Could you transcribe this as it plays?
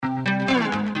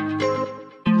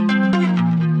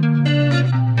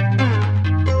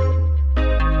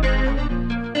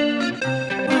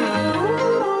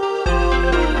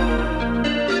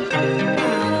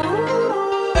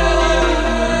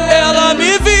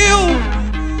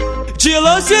de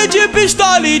lance de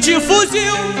pistola e de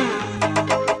fuzil.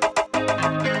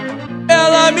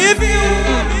 Ela me viu,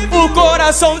 o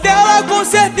coração dela com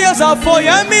certeza foi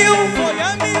a mil.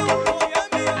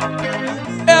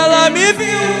 Ela me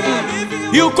viu,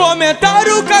 e o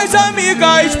comentário com as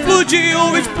amigas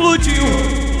explodiu.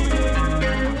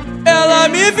 Ela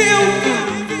me viu,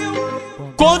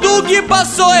 quando o que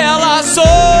passou ela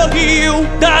sorriu.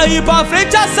 Daí pra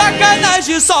frente a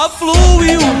sacanagem só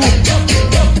fluiu.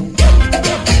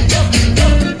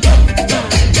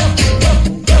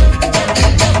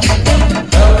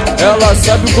 Ela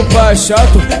sabe que o pai é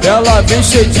chato, ela vem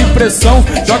cheia de pressão.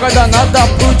 Joga danada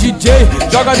pro DJ,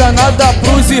 joga danada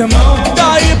pros irmãos.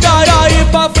 Daí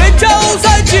pra frente a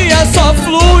ousadia só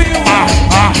fluiu.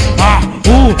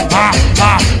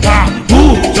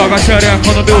 Joga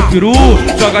xereca no meu peru,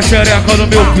 joga xereca no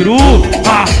meu peru.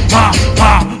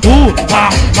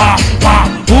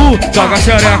 Joga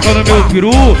xereca no meu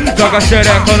peru, joga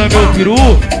xereca no meu peru.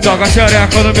 Joga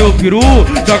xereca no meu peru,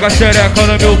 joga xereca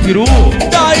no meu peru.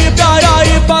 Daí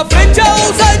pra frente a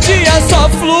ousadia só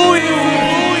fluiu.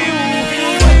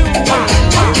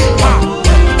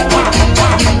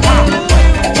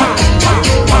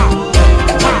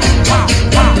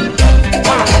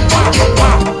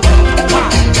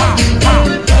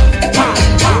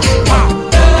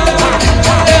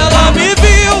 Ela me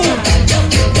viu,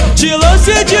 de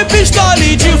lance de pistola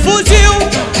e de fuzil.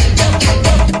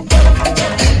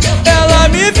 Ela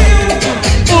me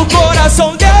viu, o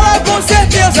coração dela com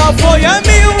certeza foi a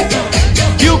mil.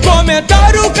 E o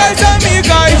comentário com as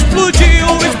amigas explodiu.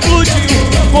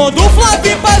 Quando o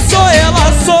Flavinho passou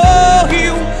ela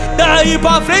sorriu. Daí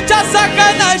pra frente a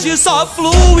sacanagem só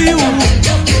fluiu.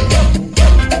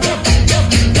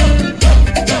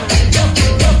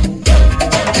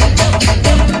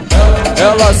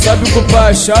 Ela sabe que o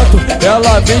pai é chato,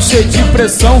 ela vem cheia de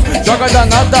pressão. Joga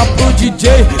danada pro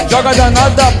DJ, joga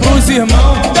danada pros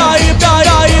irmãos. Daí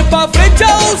pra frente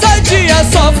a ousadia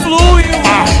só fluiu.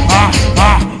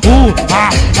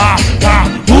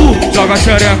 Joga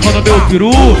xereca no meu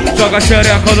peru, joga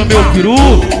xereca no meu peru.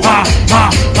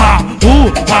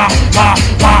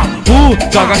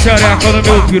 Joga xereca no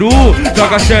meu peru,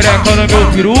 joga xereca no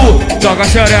meu peru. Joga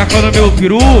xereca no meu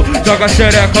peru, joga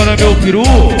xereca no meu peru.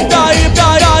 Daí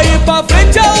pra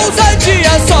frente a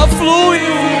ousadia só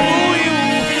fluiu.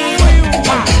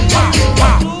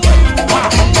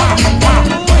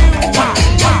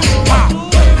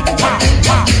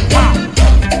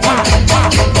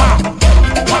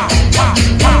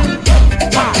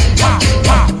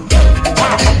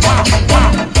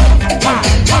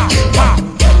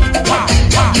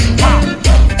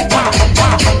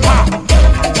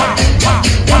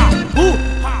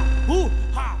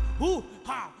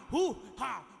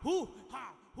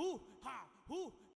 Who